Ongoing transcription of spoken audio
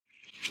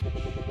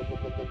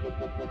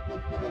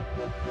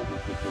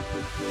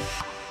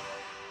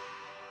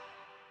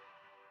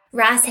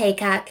Ross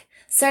Haycock,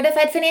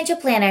 Certified Financial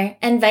Planner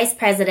and Vice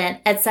President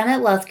at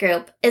Summit Wealth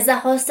Group, is the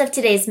host of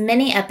today's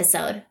mini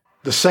episode.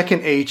 The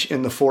second H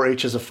in the 4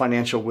 H's of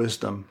financial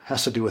wisdom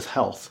has to do with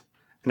health.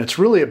 And it's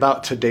really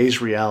about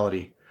today's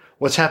reality.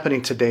 What's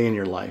happening today in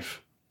your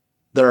life?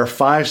 There are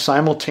 5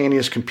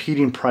 simultaneous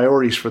competing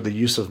priorities for the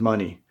use of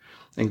money,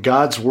 and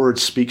God's word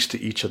speaks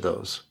to each of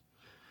those.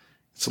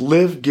 It's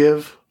live,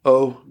 give,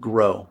 owe,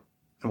 grow.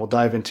 And we'll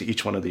dive into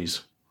each one of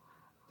these.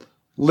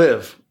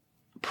 Live.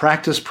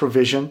 Practice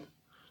provision,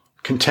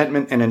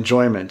 contentment, and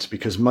enjoyment,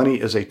 because money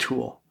is a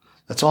tool.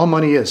 That's all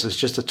money is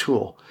just a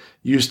tool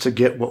used to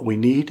get what we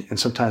need and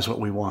sometimes what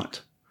we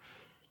want.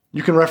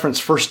 You can reference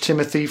 1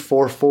 Timothy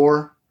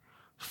 4:4,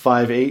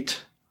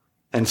 5:8,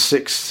 and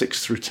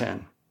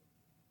 6:6-10.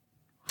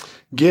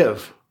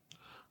 Give.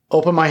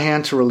 Open my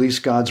hand to release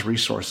God's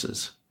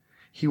resources.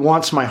 He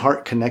wants my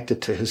heart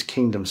connected to his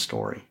kingdom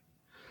story.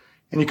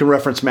 And you can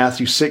reference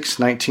Matthew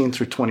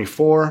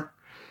 6:19-24,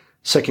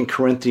 2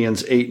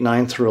 Corinthians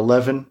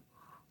 8:9-11,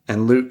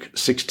 and Luke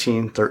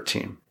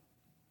 16:13.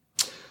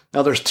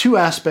 Now there's 2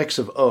 aspects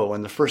of owe,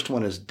 and the first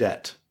one is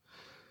debt.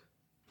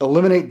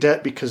 Eliminate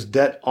debt because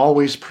debt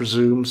always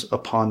presumes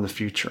upon the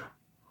future.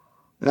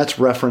 And that's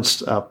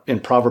referenced in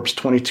Proverbs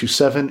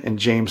 22:7 and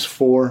James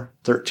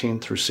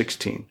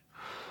 4:13-16.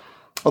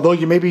 Although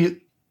you may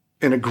be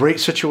in a great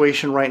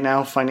situation right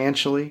now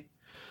financially,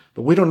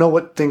 but we don't know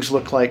what things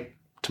look like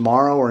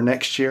tomorrow or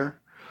next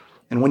year.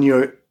 And when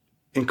you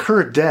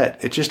incur debt,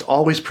 it just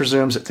always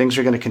presumes that things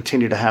are going to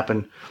continue to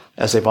happen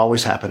as they've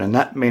always happened, and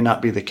that may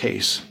not be the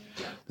case.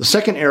 The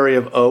second area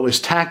of owe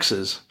is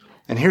taxes,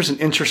 and here's an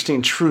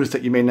interesting truth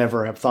that you may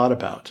never have thought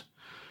about.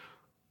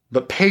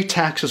 But pay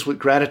taxes with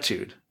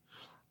gratitude.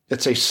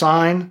 It's a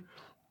sign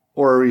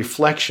or a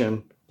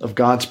reflection of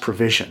God's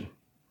provision,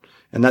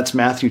 and that's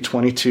Matthew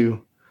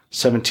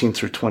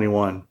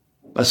 22:17-21.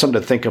 That's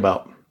something to think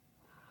about.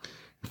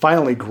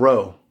 Finally,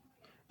 grow.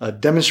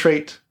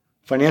 Demonstrate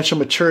financial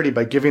maturity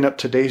by giving up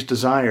today's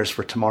desires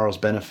for tomorrow's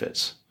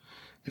benefits.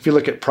 If you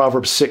look at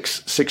Proverbs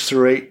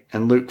 6:6-8,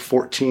 and Luke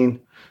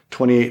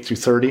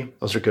 14:28-30,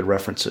 those are good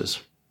references.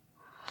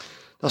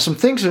 Now, some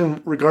things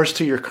in regards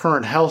to your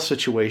current health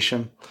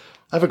situation.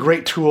 I have a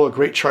great tool, a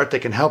great chart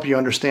that can help you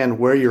understand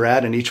where you're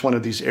at in each one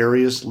of these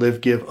areas: live,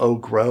 give, owe,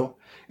 grow.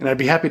 And I'd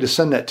be happy to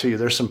send that to you.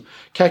 There's some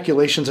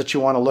calculations that you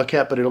want to look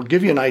at, but it'll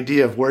give you an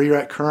idea of where you're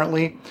at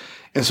currently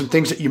and some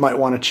things that you might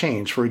want to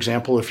change. For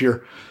example, if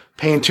you're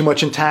paying too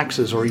much in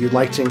taxes or you'd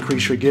like to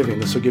increase your giving,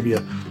 this will give you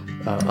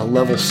a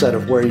level set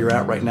of where you're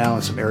at right now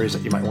and some areas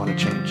that you might want to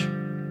change.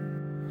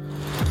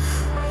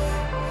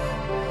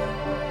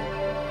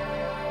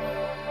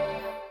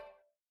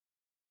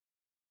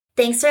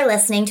 Thanks for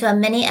listening to a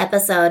mini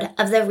episode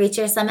of the Reach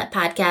Your Summit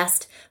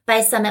podcast by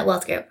Summit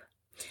Wealth Group.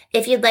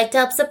 If you'd like to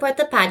help support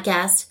the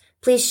podcast,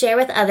 please share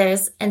with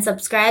others and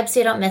subscribe so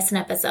you don't miss an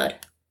episode.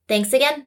 Thanks again.